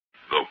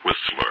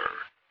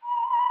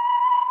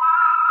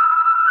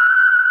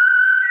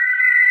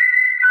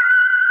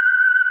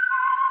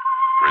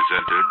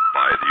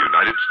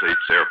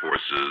States Air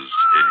Forces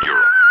in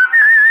Europe.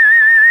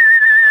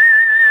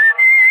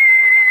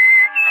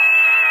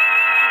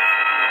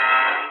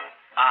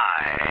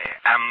 I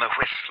am the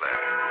Whistler,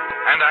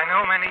 and I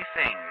know many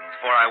things,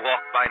 for I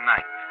walk by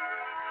night.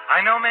 I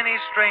know many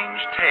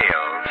strange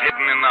tales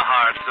hidden in the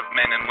hearts of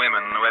men and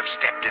women who have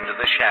stepped into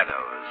the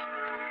shadows.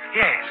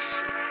 Yes,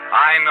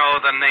 I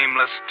know the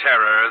nameless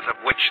terrors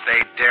of which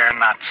they dare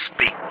not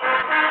speak.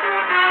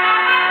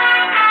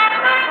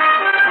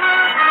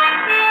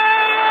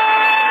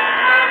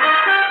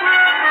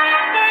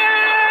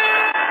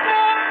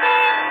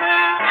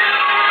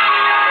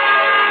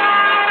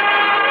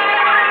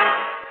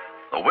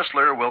 The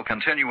Whistler will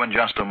continue in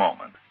just a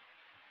moment.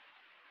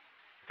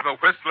 The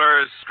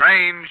Whistler's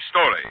Strange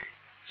Story.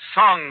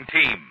 Song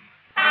Team.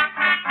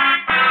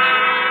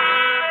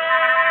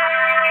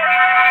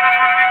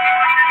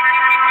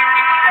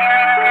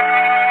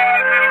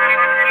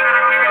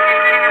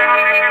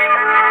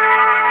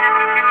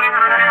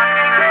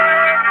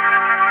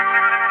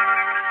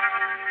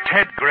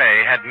 Ted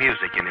Gray had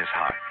music in his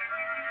heart.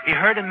 He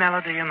heard a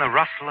melody in the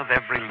rustle of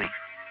every leaf,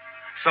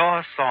 saw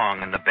a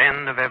song in the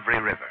bend of every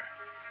river.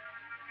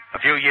 A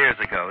few years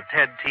ago,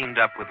 Ted teamed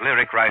up with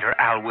lyric writer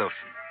Al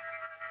Wilson.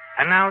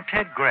 And now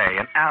Ted Gray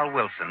and Al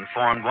Wilson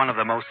formed one of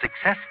the most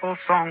successful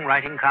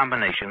songwriting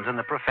combinations in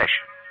the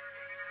profession.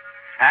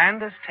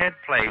 And as Ted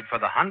played for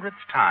the 100th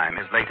time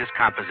his latest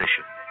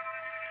composition,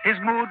 his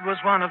mood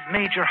was one of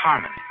major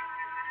harmony,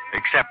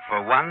 except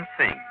for one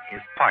thing,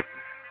 his partner.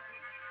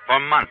 For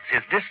months,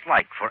 his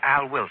dislike for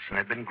Al Wilson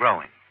had been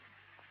growing.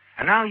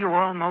 And now you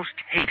almost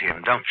hate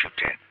him, don't you,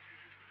 Ted?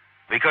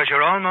 Because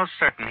you're almost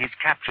certain he's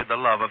captured the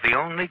love of the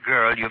only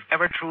girl you've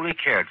ever truly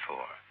cared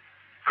for,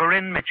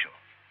 Corinne Mitchell.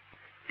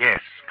 Yes,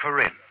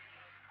 Corinne.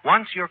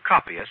 Once your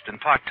copyist and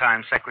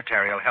part-time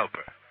secretarial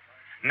helper.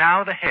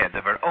 Now the head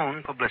of her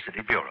own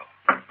publicity bureau.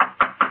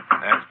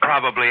 That's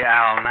probably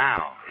Al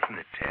now, isn't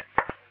it, Ted?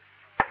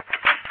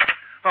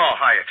 Oh,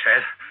 hiya,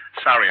 Ted.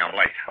 Sorry I'm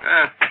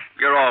late.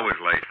 You're always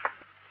late.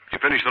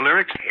 Did you finish the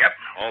lyrics? Yep,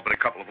 all but a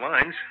couple of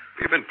lines.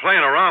 You've been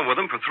playing around with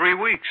them for 3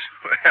 weeks.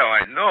 Well,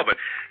 I know, but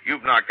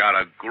you've knocked out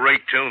a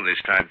great tune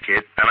this time,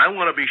 kid. And I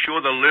want to be sure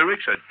the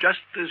lyrics are just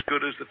as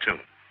good as the tune.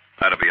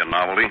 That'll be a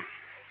novelty.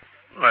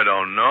 I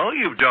don't know.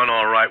 You've done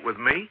all right with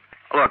me.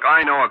 Look,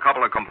 I know a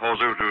couple of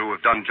composers who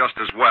have done just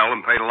as well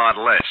and paid a lot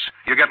less.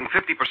 You're getting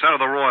 50% of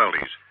the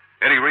royalties.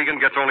 Eddie Regan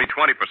gets only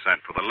 20%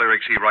 for the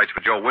lyrics he writes for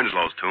Joe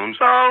Winslow's tunes.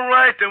 All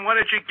right, then why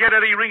don't you get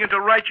Eddie Regan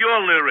to write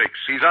your lyrics?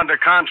 He's under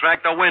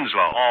contract to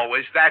Winslow. Oh,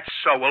 is that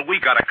so? Well, we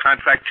got a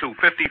contract, too,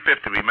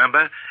 50-50,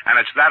 remember? And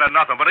it's that or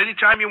nothing. But any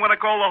time you want to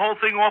call the whole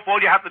thing off, all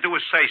you have to do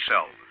is say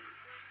so.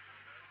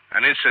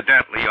 And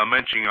incidentally, your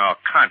mentioning our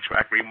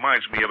contract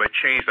reminds me of a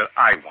change that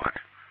I want.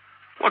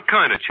 What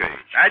kind of change?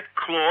 That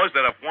clause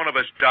that if one of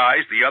us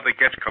dies, the other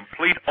gets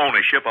complete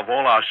ownership of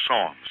all our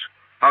songs.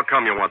 How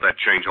come you want that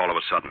change all of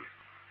a sudden?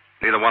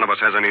 Neither one of us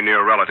has any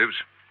near relatives.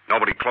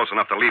 Nobody close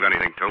enough to leave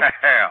anything to.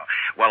 Hell,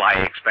 well, I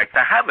expect to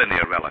have a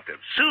near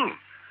relative soon.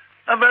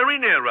 A very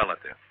near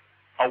relative.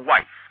 A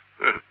wife.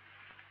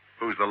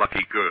 Who's the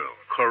lucky girl?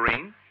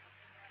 Corinne.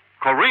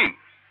 Corinne?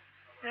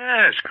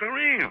 Yes,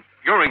 Corinne.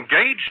 You're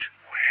engaged?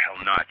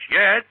 Well, not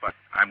yet, but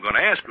I'm going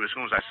to ask her as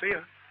soon as I see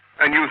her.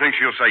 And you think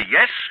she'll say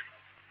yes?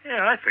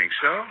 Yeah, I think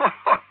so.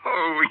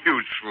 Oh,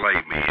 you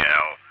slay me,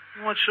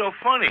 Al. What's so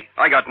funny?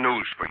 I got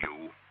news for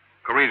you.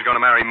 Corinne's going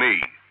to marry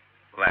me.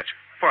 Well, that's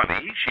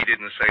funny. She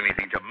didn't say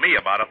anything to me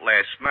about it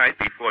last night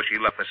before she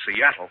left for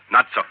Seattle.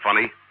 Not so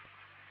funny.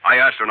 I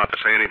asked her not to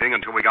say anything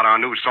until we got our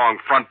new song,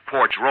 Front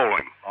Porch,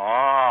 rolling.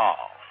 Oh.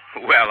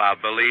 Well, I'll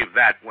believe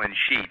that when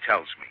she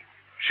tells me.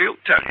 She'll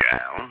tell you,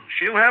 Al.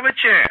 She'll have a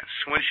chance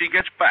when she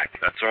gets back.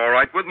 That's all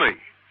right with me.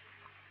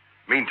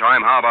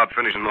 Meantime, how about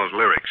finishing those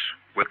lyrics?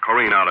 With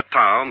Corinne out of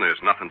town,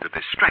 there's nothing to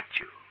distract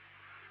you.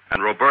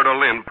 And Roberta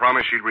Lynn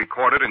promised she'd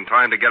record it in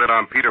time to get it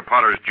on Peter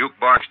Potter's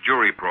Jukebox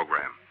Jury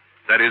program.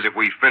 That is, if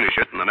we finish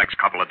it in the next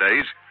couple of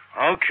days.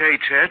 Okay,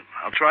 Ted.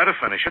 I'll try to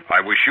finish it. I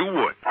wish you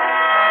would.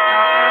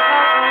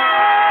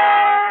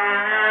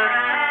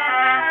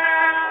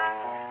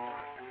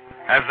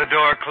 As the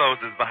door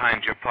closes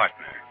behind your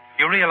partner,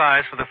 you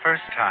realize for the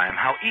first time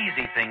how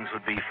easy things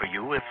would be for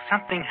you if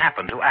something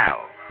happened to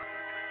Al.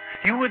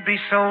 You would be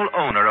sole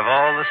owner of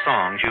all the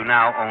songs you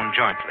now own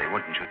jointly,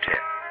 wouldn't you, Ted?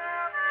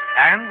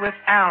 And with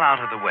Al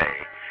out of the way,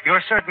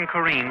 you're certain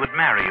Corinne would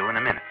marry you in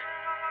a minute.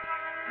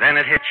 Then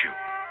it hits you.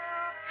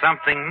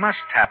 Something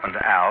must happen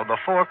to Al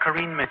before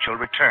Corinne Mitchell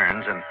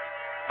returns and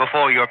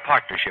before your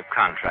partnership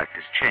contract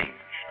is changed.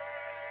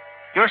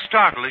 You're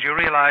startled as you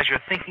realize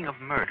you're thinking of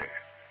murder.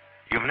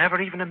 You've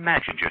never even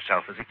imagined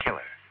yourself as a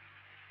killer.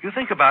 You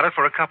think about it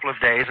for a couple of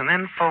days and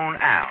then phone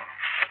Al.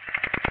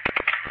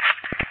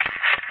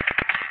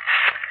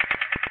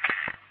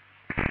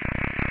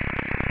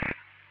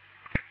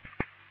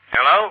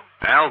 Hello?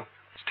 Al,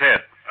 it's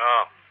Ted.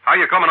 Oh. How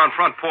you coming on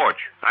Front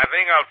Porch? I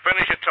think I'll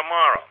finish it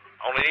tomorrow.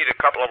 Only need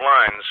a couple of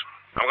lines.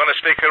 I'm going to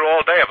stick here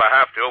all day if I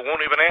have to.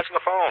 Won't even answer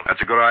the phone.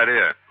 That's a good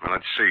idea. Well,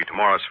 let's see.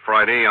 Tomorrow's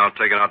Friday. I'll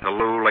take it out to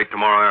Lou late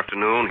tomorrow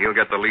afternoon. He'll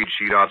get the lead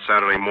sheet out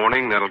Saturday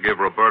morning. That'll give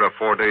Roberta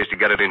 4 days to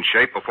get it in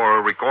shape before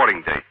her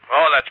recording date.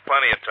 Oh, that's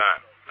plenty of time.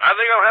 I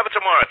think I'll have it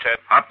tomorrow,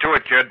 Ted. Up to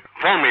it, kid.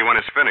 Phone me when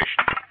it's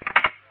finished.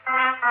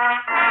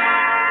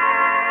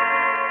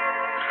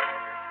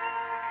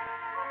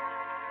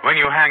 When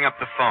you hang up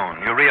the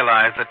phone, you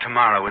realize that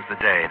tomorrow is the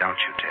day, don't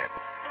you, Ted?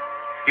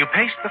 You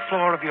pace the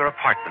floor of your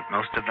apartment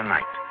most of the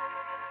night.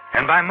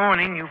 And by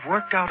morning, you've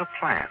worked out a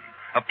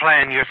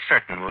plan you're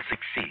certain will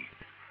succeed.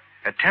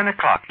 At 10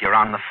 o'clock, you're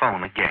on the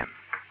phone again.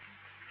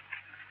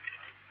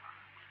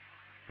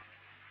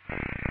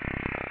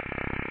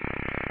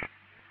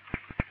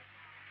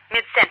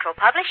 Mid-Central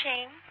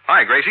Publishing.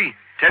 Hi, Gracie.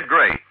 Ted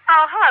Gray.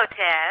 Oh, hello,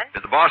 Ted.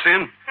 Is the boss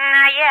in?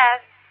 Not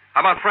yet.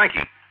 How about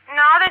Frankie?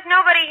 No, there's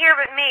nobody here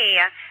but me.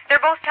 They're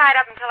both tied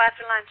up until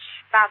after lunch,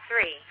 about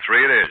 3.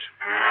 3 it is.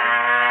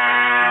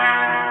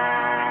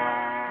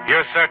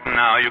 You're certain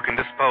now you can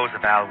dispose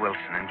of Al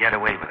Wilson and get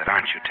away with it,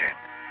 aren't you, Ted?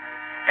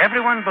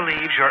 Everyone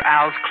believes you're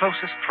Al's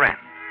closest friend,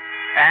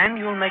 and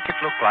you'll make it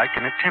look like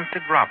an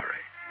attempted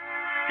robbery.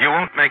 You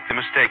won't make the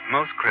mistake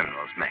most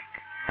criminals make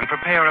and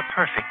prepare a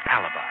perfect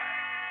alibi.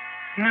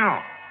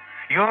 No,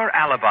 your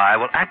alibi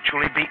will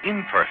actually be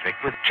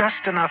imperfect with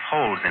just enough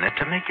holes in it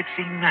to make it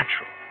seem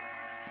natural.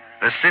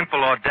 The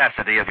simple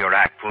audacity of your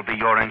act will be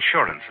your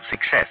insurance of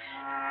success.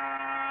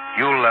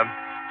 You'll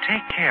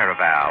take care of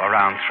Al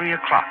around 3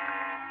 o'clock.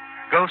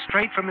 Go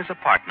straight from his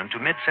apartment to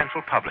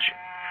Mid-Central Publishing,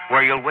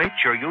 where you'll wait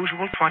your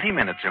usual 20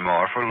 minutes or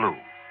more for Lou.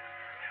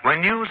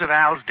 When news of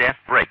Al's death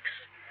breaks,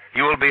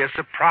 you will be as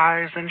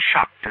surprised and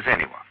shocked as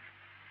anyone.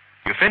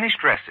 You finish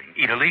dressing,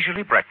 eat a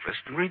leisurely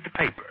breakfast, and read the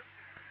paper.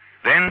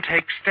 Then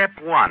take step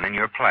 1 in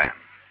your plan.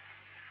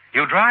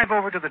 You drive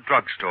over to the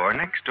drugstore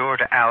next door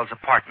to Al's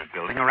apartment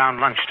building around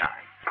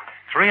lunchtime,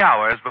 3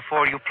 hours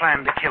before you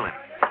plan to kill him.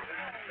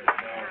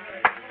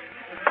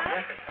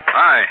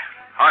 Hi.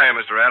 Hiya,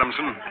 Mr.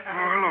 Adamson.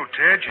 Oh, hello,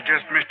 Ted. You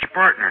just missed your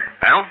partner.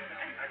 Al?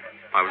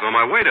 I was on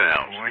my way to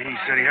Al's. Well, he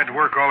said he had to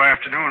work all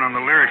afternoon on the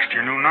lyrics to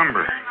your new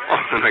number.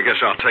 Oh, then I guess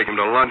I'll take him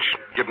to lunch.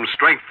 Give him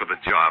strength for the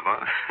job,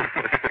 huh?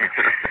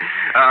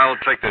 I'll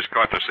take this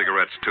carton of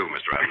cigarettes, too,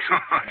 Mr. Adamson.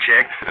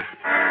 Check.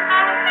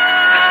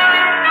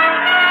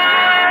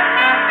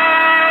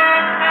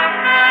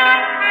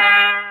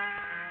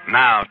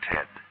 Now,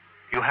 Ted,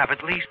 you have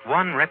at least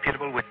one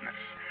reputable witness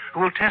who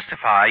will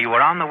testify you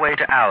were on the way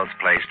to Al's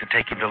place to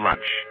take him to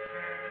lunch.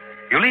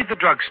 You leave the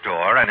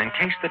drugstore, and in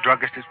case the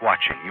druggist is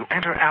watching, you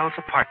enter Al's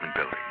apartment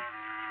building.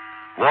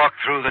 Walk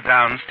through the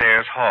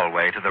downstairs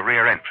hallway to the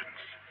rear entrance.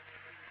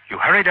 You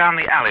hurry down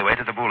the alleyway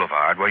to the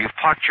boulevard where you've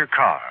parked your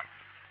car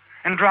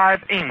and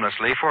drive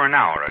aimlessly for an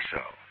hour or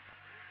so,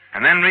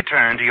 and then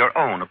return to your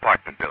own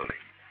apartment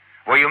building,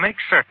 where you make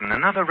certain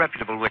another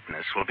reputable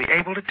witness will be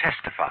able to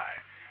testify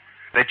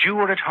that you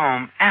were at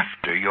home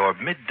after your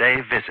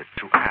midday visit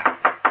to Al.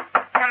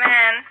 Come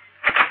in.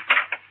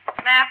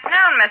 Good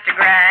afternoon, Mr.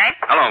 Gray.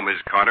 Hello, Miss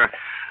Carter.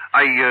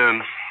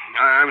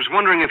 I was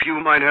wondering if you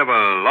might have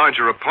a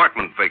larger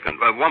apartment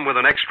vacant, one with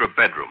an extra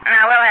bedroom.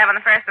 I will have on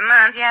the first of the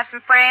month. You have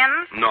some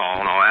friends? No,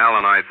 Al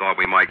and I thought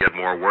we might get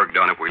more work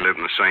done if we lived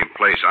in the same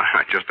place.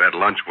 I just had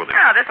lunch with him.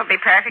 Oh, this will be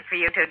perfect for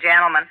you two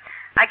gentlemen.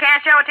 I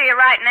can't show it to you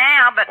right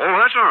now, but... Oh,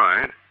 that's all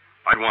right.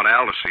 I'd want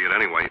Al to see it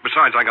anyway.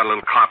 Besides, I got a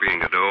little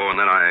copying to do, and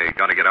then I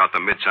got to get out to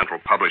Mid-Central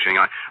Publishing.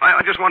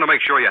 I just want to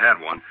make sure you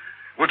had one.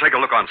 We'll take a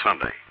look on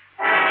Sunday.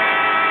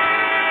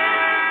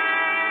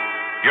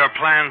 Your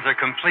plans are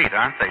complete,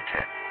 aren't they,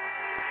 Ted?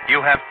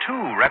 You have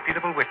 2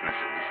 reputable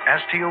witnesses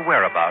as to your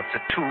whereabouts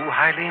at 2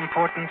 highly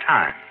important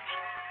times.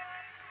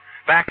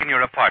 Back in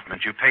your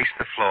apartment, you pace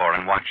the floor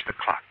and watch the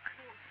clock.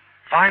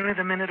 Finally,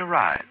 the minute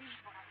arrives,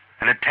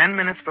 and at 10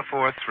 minutes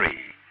before 3,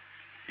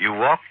 you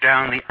walk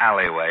down the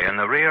alleyway in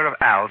the rear of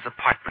Al's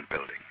apartment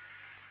building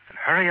and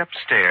hurry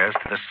upstairs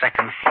to the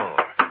 2nd floor.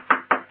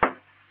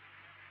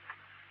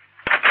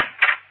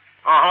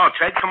 Oh, hello,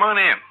 Ted. Come on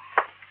in.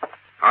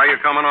 How you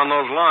coming on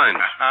those lines?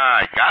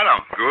 I got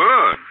 'em.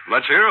 Good.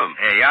 Let's hear 'em.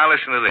 Hey, y'all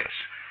listen to this.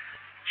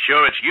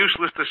 Sure, it's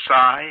useless to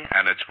sigh,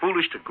 and it's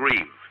foolish to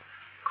grieve.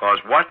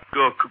 Cause what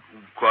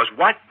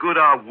good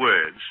are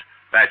words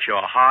that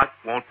your heart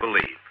won't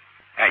believe?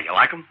 Hey, you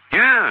like 'em?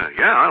 Yeah,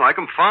 I like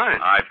 'em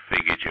fine. I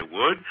figured you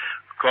would.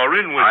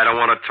 Corinne was... I don't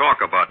want to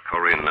talk about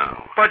Corinne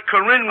now. But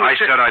Corinne was... I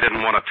said I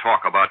didn't want to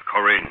talk about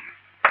Corinne.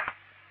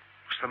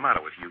 What's the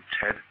matter with you,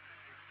 Ted?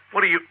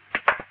 What are you...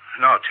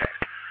 No, Ted.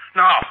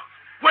 No.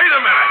 Wait a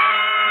minute.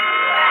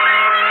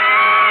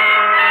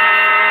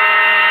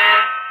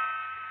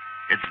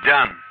 It's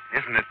done,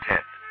 isn't it,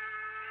 Ted?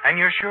 And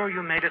you're sure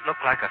you made it look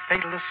like a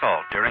fatal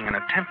assault during an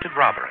attempted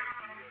robbery.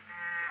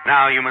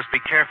 Now you must be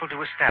careful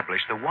to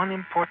establish the one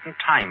important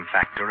time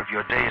factor of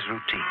your day's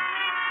routine.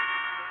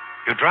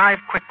 You drive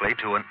quickly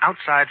to an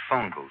outside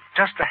phone booth,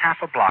 just a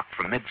half a block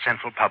from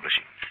Mid-Central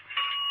Publishing.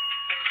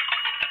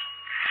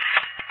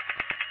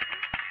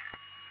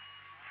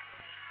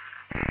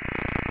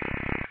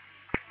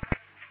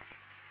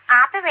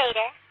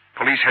 Operator,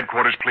 Police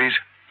headquarters, please.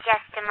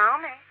 just a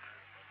moment.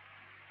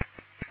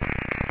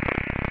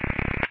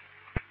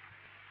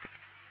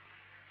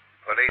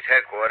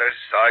 headquarters.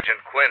 Sergeant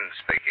Quinn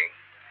speaking.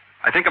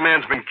 I think a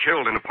man's been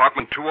killed in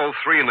apartment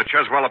 203 in the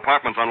Cheswell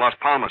Apartments on Las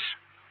Palmas.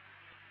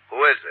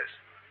 Who is this?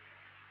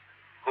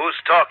 Who's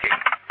talking?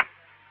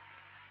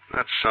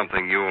 That's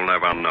something you'll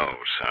never know,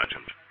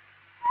 Sergeant.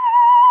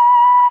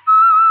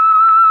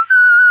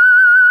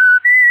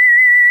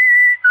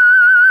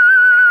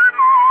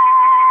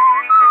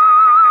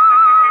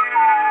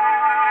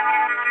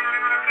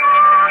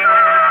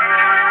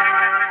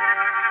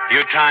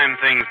 You timed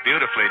things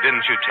beautifully,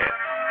 didn't you, Ted?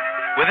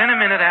 Within a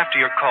minute after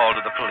your call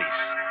to the police,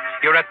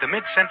 you're at the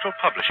Mid-Central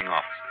Publishing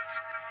offices.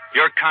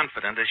 You're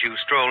confident as you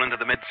stroll into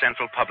the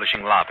Mid-Central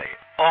Publishing lobby,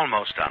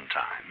 almost on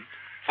time,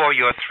 for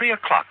your 3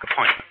 o'clock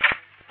appointment.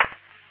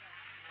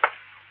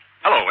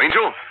 Hello,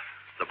 Angel.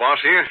 The boss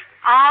here?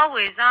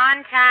 Always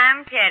on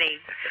time, Teddy.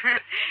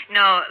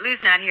 No,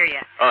 Lou's not here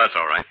yet. Oh, that's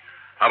all right.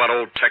 How about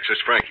old Texas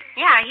Frankie?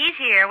 Yeah, he's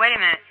here. Wait a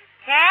minute.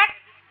 Ted?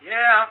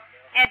 Yeah,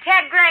 Yeah,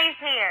 Ted Gray's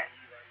here.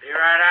 be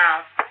right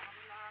out.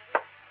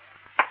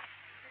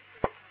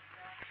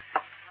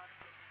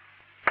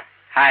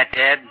 Hi,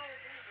 Ted.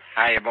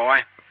 Hiya, boy.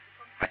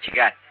 What you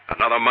got?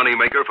 Another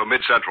moneymaker for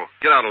Mid-Central.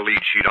 Get out a lead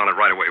sheet on it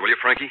right away, will you,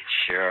 Frankie?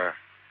 Sure.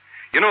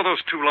 You know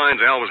those 2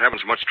 lines Al was having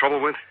so much trouble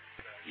with?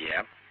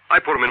 Yep. I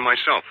put him in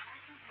myself.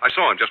 I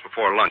saw him just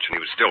before lunch, and he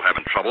was still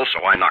having trouble,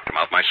 so I knocked him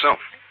out myself.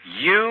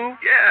 You?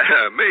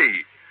 Yeah,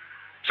 me.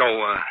 So,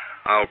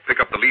 I'll pick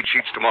up the lead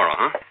sheets tomorrow,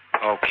 huh?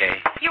 Okay.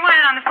 You want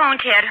it on the phone,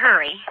 Ted.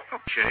 Hurry.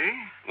 Okay.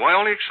 Why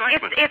all the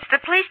excitement? It's the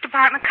police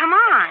department. Come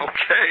on.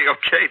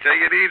 Okay,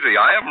 take it easy.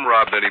 I haven't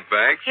robbed any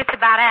banks. It's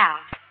about Al.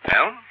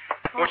 Al?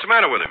 What's the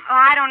matter with him? Oh,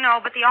 I don't know,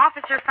 but the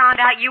officer found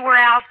out you were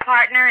Al's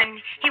partner, and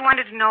he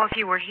wanted to know if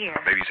you were here.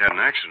 Maybe he's had an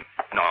accident.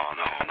 No,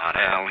 not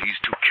Al. He's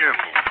too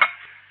careful.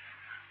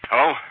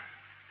 Hello?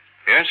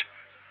 Yes?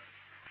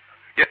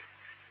 Yeah.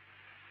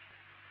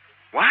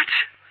 What?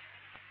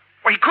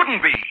 Well, he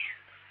couldn't be.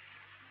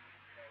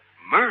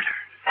 Murdered.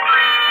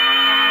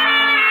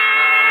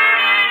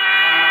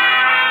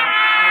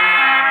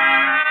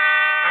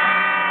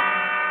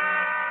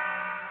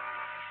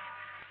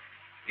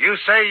 You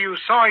say you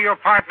saw your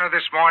partner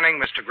this morning,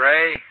 Mr.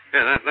 Gray?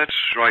 Yeah, that's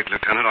right,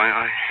 Lieutenant.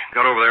 I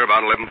got over there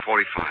about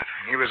 11:45.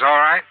 He was all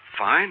right?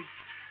 Fine.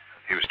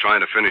 He was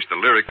trying to finish the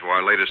lyric to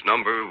our latest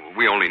number.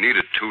 We only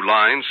needed 2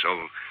 lines,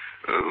 so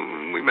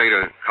we made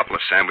a couple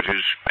of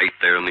sandwiches, ate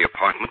there in the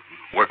apartment,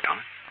 and worked on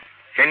it.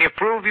 Can you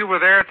prove you were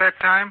there at that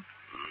time?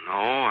 No,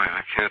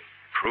 I can't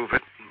prove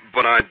it.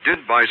 But I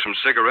did buy some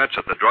cigarettes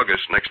at the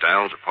druggist next to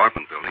Al's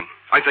apartment building.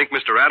 I think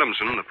Mr.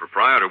 Adamson, the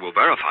proprietor, will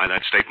verify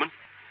that statement.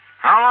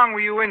 How long were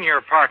you in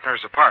your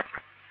partner's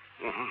apartment?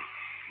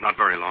 Not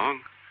very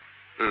long.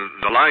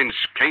 The lines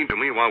came to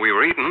me while we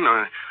were eating.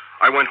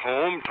 I went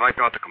home, typed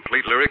out the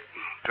complete lyric,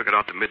 took it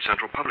out to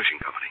Mid-Central Publishing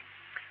Company.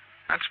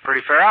 That's a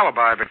pretty fair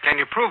alibi, but can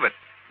you prove it?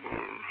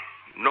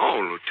 No,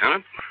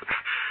 Lieutenant.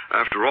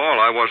 After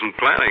all, I wasn't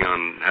planning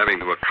on having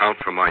to account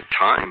for my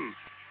time.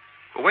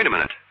 But wait a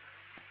minute.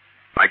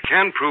 I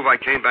can prove I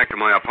came back to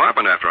my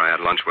apartment after I had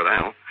lunch with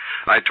Al.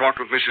 I talked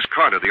with Mrs.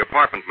 Carter, the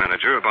apartment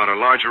manager, about a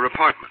larger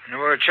apartment.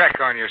 We'll check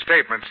on your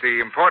statements.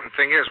 The important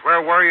thing is,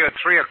 where were you at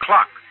 3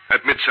 o'clock?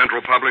 At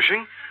Mid-Central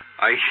Publishing?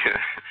 I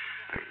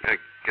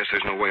guess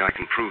there's no way I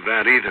can prove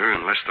that either,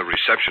 unless the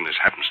receptionist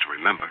happens to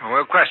remember.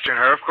 We'll question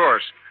her, of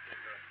course.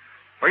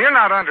 Well, you're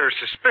not under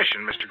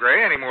suspicion, Mr.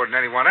 Gray, any more than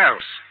anyone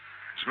else.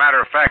 As a matter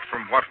of fact,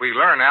 from what we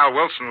learn, Al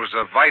Wilson was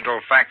a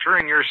vital factor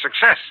in your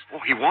success. Oh,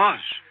 he was.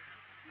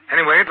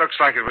 Anyway, it looks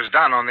like it was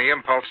done on the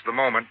impulse of the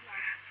moment.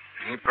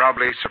 He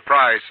probably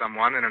surprised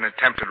someone in an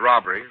attempted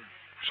robbery.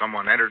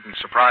 Someone entered and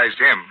surprised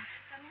him.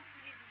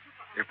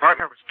 Your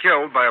partner was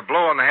killed by a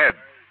blow on the head.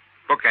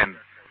 Bookend.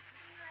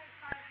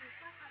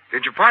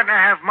 Did your partner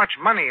have much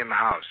money in the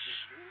house?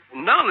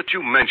 Now that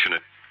you mention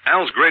it,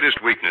 Al's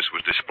greatest weakness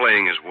was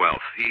displaying his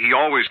wealth. He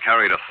always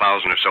carried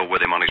 1,000 or so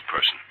with him on his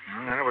person.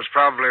 And it was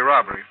probably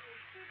robbery.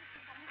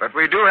 But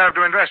we do have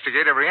to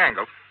investigate every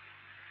angle.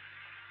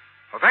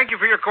 Well, thank you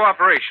for your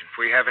cooperation. If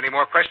we have any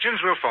more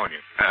questions, we'll phone you.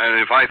 And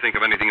if I think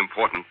of anything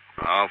important,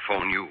 I'll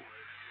phone you.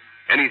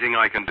 Anything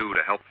I can do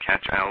to help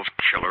catch Al's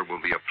killer will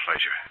be a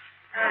pleasure.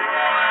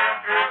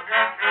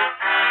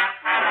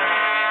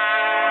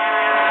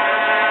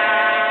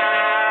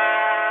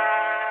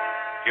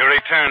 You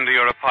return to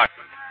your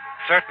apartment,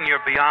 certain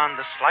you're beyond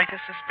the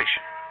slightest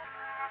suspicion.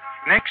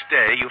 Next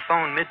day, you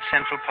phone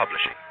Mid-Central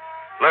Publishing,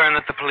 learn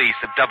that the police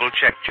have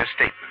double-checked your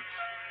statements,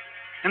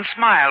 and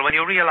smile when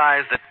you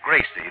realize that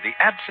Gracie, the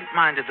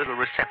absent-minded little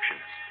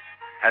receptionist,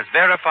 has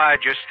verified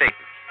your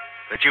statement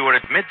that you were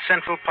at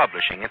Mid-Central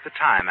Publishing at the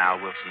time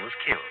Al Wilson was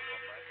killed,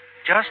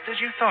 just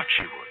as you thought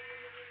she would.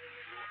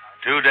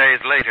 2 days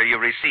later, you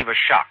receive a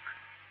shock.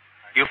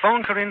 You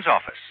phone Corinne's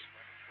office,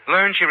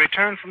 learn she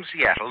returned from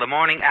Seattle the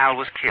morning Al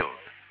was killed,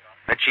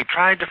 that she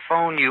tried to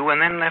phone you and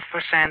then left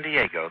for San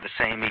Diego the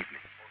same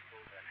evening.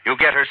 You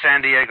get her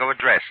San Diego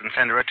address and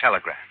send her a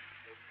telegram.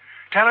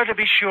 Tell her to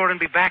be sure and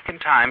be back in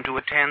time to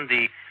attend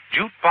the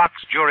Jukebox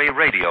Jury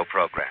radio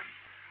program,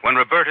 when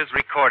Roberta's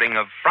recording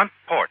of Front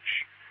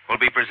Porch will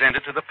be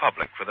presented to the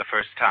public for the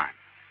first time.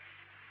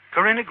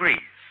 Corinne agrees.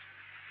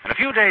 And a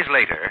few days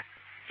later,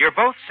 you're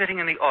both sitting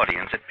in the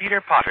audience at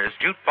Peter Potter's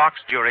Jukebox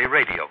Jury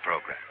radio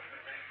program.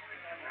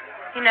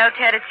 You know,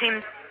 Ted, it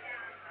seems...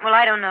 Well,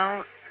 I don't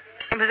know.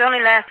 It was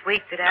only last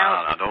week that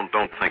Al... No,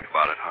 don't think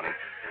about it, honey.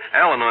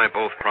 Al and I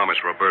both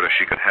promised Roberta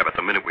she could have it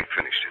the minute we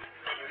finished it.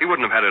 He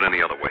wouldn't have had it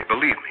any other way,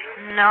 believe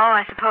me. No,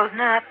 I suppose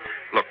not.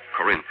 Look,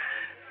 Corinne,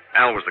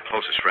 Al was the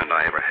closest friend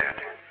I ever had.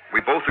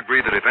 We both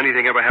agreed that if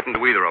anything ever happened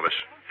to either of us,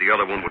 the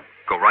other one would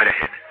go right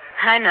ahead.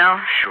 I know.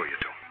 Sure you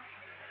do.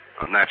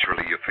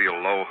 Naturally, you feel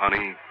low,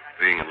 honey,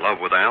 being in love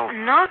with Al?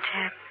 No,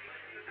 Ted.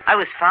 I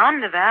was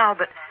fond of Al,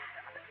 but...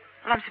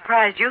 Well, I'm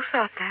surprised you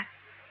thought that.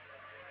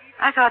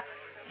 I thought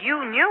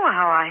you knew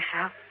how I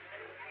felt.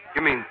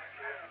 You mean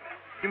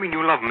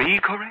you love me,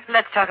 Corinne?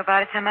 Let's talk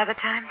about it some other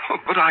time. Oh,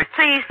 but I...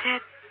 Please,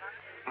 Ted.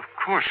 Of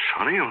course,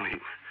 honey, only...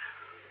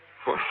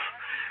 Well,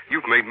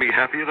 you've made me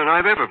happier than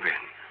I've ever been.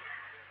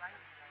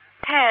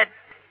 Ted.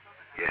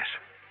 Yes?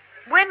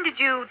 When did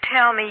you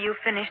tell me you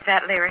finished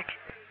that lyric?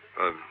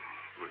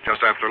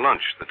 Just after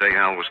lunch, the day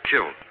Al was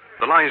killed.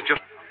 The lines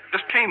just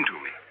came to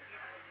me.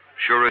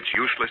 Sure, it's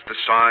useless to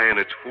sigh and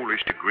it's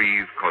foolish to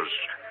grieve, 'cause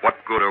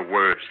what good are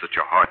words that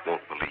your heart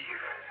won't believe?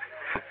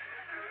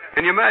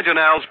 Can you imagine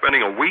Al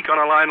spending a week on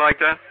a line like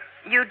that?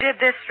 You did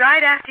this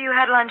right after you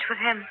had lunch with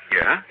him.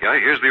 Yeah,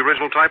 here's the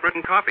original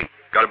typewritten copy.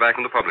 Got it back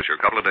from the publisher a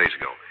couple of days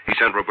ago. He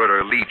sent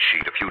Roberta a lead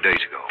sheet a few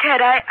days ago.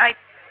 Ted, I...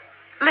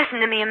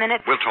 Listen to me a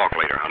minute. We'll talk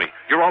later, honey.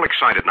 You're all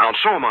excited now, and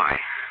so am I.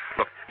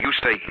 Look, you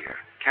stay here.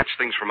 Catch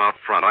things from out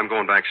front. I'm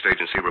going backstage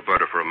and see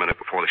Roberta for a minute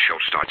before the show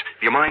starts.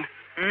 Do you mind?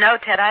 No,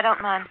 Ted, I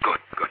don't mind. Good.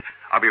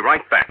 I'll be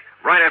right back,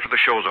 right after the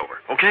show's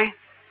over, okay?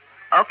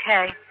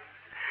 Okay.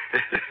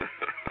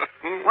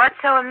 What's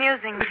so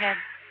amusing, Ted?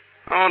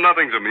 Oh,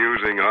 nothing's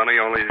amusing, honey,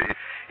 only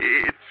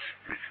it's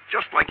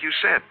just like you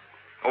said.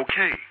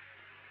 Okay.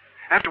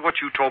 After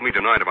what you told me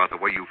tonight about the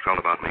way you felt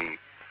about me,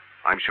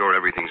 I'm sure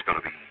everything's going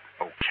to be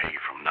okay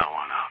from now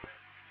on out.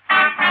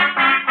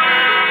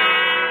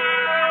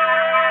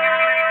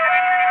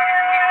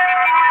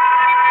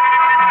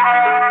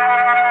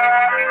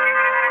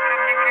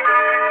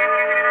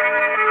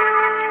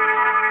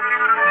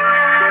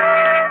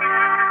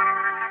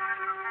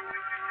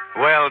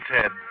 Well,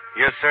 Ted,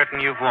 you're certain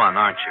you've won,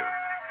 aren't you?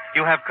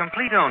 You have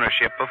complete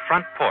ownership of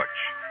Front Porch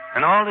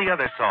and all the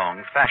other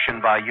songs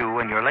fashioned by you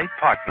and your late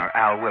partner,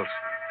 Al Wilson.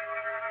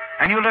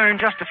 And you learned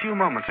just a few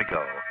moments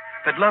ago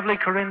that lovely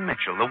Corinne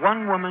Mitchell, the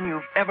one woman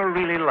you've ever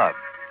really loved,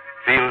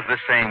 feels the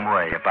same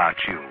way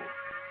about you.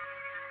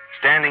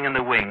 Standing in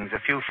the wings a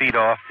few feet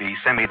off the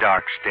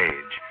semi-dark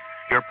stage,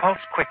 your pulse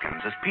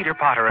quickens as Peter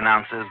Potter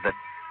announces that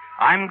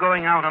I'm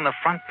Going Out on the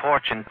Front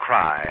Porch and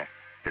Cry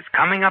is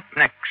coming up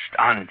next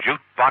on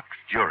Jukebox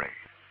Jury.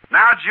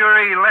 Now,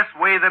 jury, let's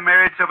weigh the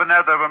merits of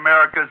another of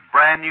America's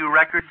brand new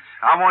records.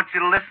 I want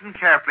you to listen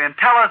carefully and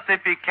tell us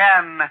if you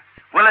can,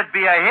 will it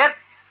be a hit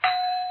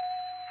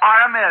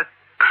or a miss?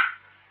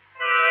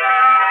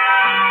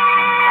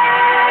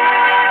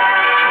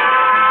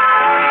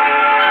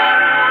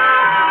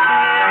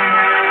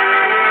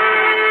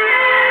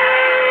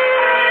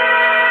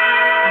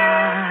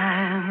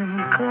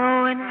 I'm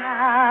going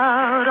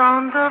out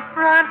on the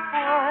front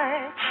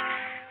porch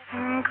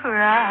and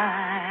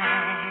cry.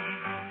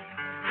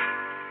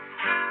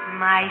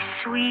 My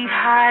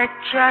sweetheart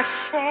just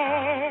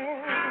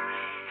said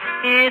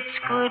it's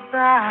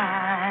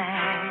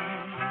goodbye.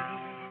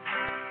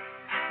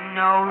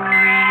 No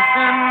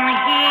reason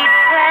he'd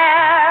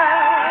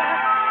tell,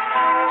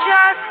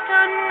 just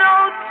a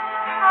note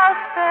of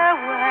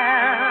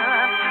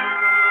farewell.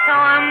 So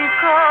I'm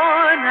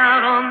going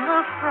out on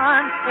the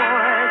front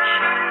porch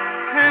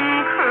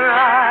and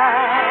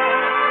cry.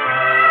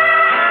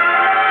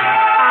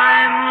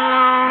 I'm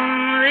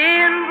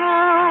lonely and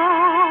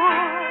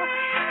blue.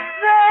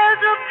 There's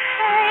a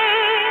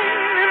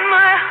pain in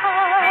my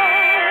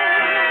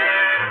heart,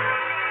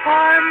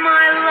 for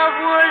my love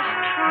was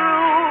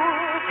true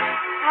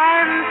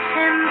and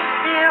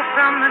sincere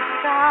from the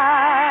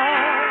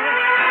start.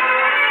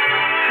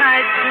 I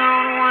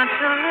don't want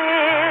to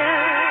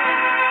live,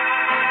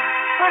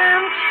 but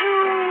I'm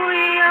too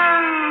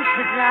young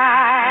to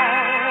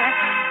die.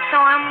 So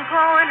I'm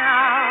going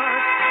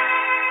out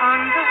on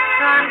the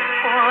front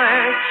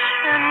porch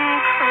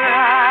and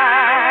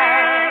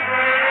cry.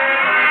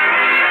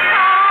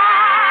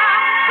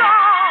 I'm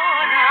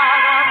going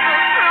out on the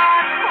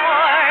front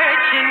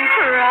porch and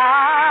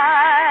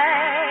cry.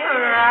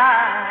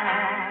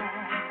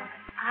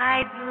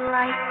 I'd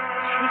like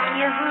to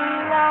give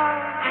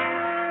love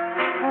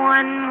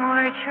one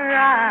more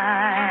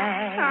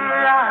try.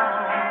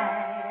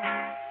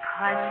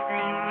 'Cause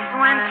things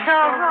went so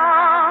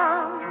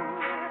wrong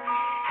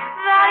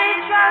that it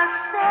just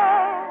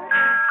said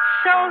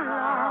so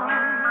long.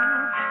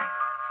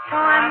 So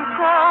I'm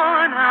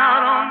going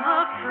out on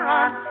the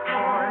front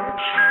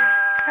porch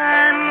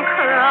and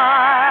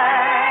cry.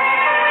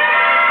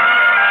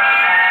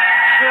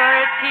 Sure,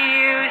 it's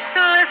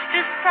useless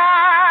to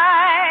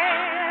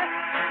sigh,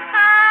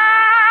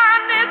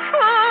 and it's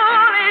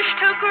foolish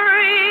to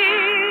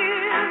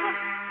grieve.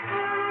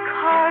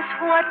 'Cause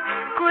what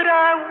good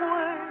are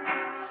words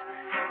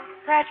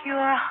that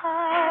your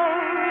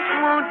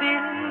heart won't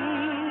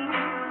believe.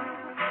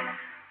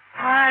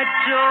 I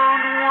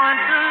don't want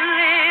to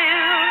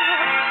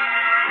live,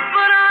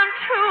 but I'm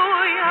too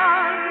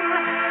young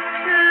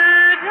to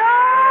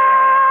die.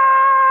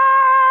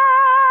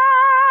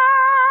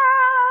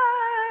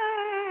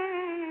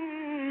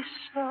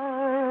 So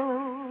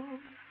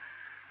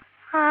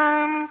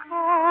I'm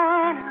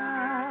going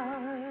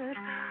out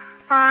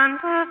on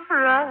the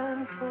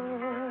front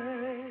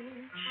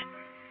porch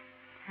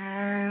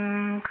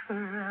and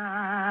cry.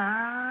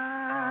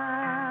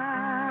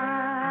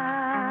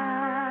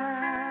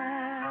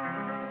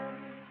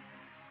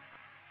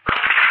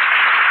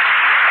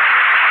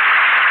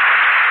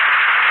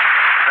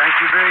 Thank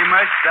you very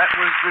much. That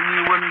was the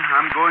new one,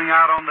 I'm Going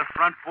Out on the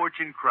Front Porch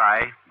and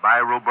Cry, by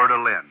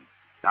Roberta Lynn.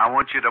 Now, I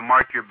want you to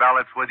mark your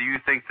ballots whether you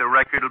think the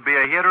record will be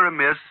a hit or a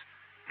miss.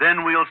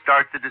 Then we'll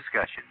start the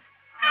discussion.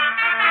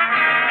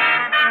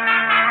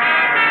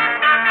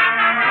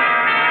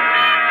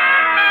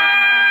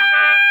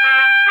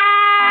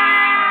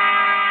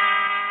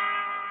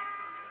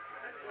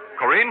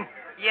 Corinne,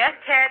 Yes,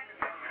 Ted.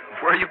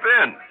 where you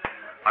been?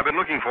 I've been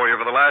looking for you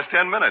for the last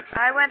 10 minutes.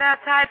 I went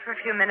outside for a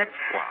few minutes.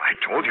 Well, I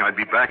told you I'd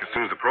be back as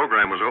soon as the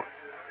program was over.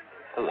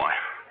 Oh, I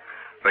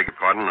beg your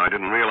pardon. I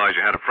didn't realize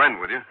you had a friend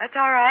with you. That's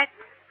all right.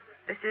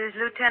 This is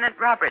Lieutenant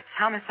Roberts,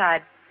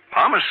 homicide.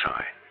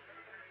 Homicide?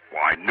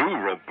 Well, I knew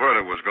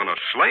Roberta was going to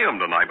slay him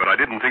tonight, but I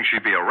didn't think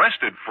she'd be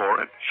arrested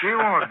for it. She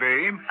won't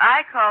be.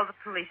 I called the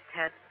police,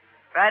 Ted,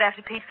 right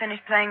after Pete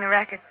finished playing the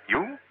record.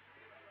 You?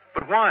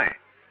 But why?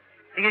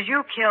 Because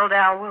you killed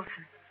Al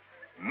Wilson.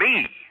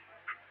 Me?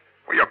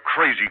 Well, you're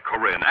crazy,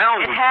 Corinne.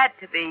 Al It was... had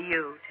to be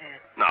you,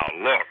 Ted. Now,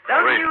 look,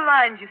 Those Corinne. few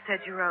lines you said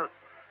you wrote.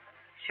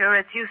 Sure,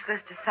 it's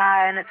useless to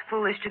sigh and it's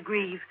foolish to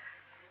grieve.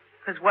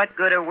 Because what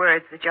good are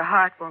words that your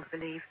heart won't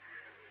believe?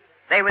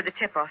 They were the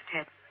tip-off,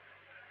 Ted.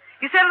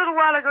 You said a little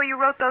while ago you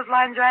wrote those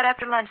lines right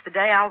after lunch, the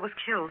day Al was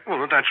killed.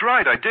 Well, that's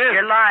right, I did.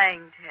 You're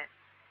lying, Ted.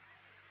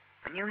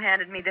 When you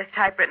handed me this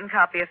typewritten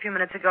copy a few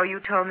minutes ago, you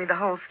told me the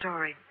whole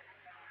story.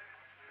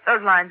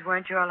 Those lines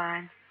weren't your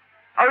lines.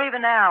 Or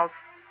even Al's.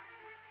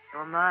 They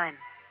were mine.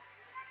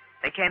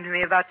 They came to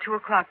me about 2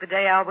 o'clock the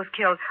day Al was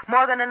killed.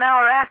 More than an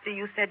hour after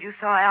you said you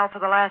saw Al for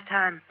the last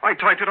time. I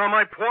typed it on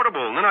my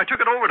portable, and then I took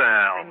it over to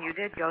Al. And you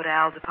did go to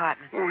Al's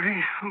apartment. Well,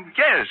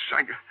 yes,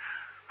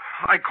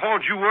 I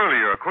called you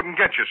earlier. Couldn't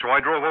get you, so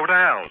I drove over to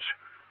Al's.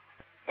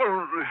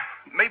 Well,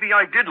 maybe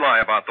I did lie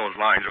about those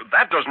lines.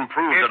 That doesn't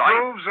prove It that I...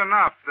 proves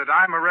enough that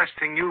I'm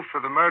arresting you for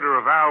the murder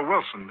of Al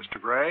Wilson, Mr.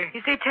 Gray.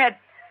 You see, Ted,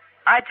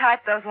 I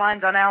typed those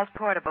lines on Al's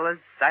portable, as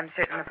I'm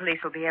certain the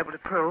police will be able to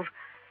prove.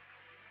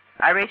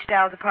 I reached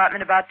Al's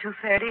apartment about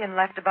 2:30 and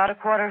left about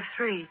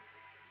 2:45.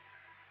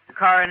 The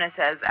coroner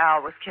says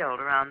Al was killed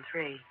around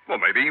 3. Well,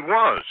 maybe he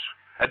was.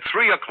 At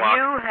 3 o'clock...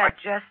 You had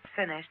just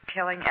finished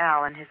killing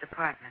Al in his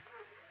apartment.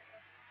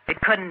 It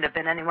couldn't have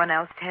been anyone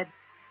else, Ted.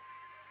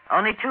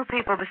 Only 2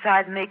 people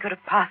besides me could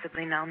have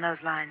possibly known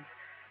those lines.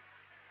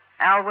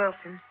 Al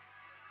Wilson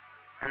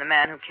and the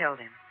man who killed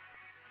him.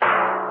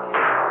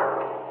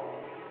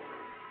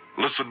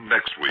 Listen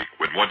next week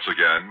when once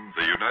again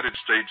the United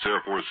States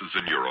Air Forces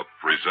in Europe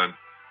present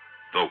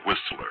The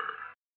Whistler.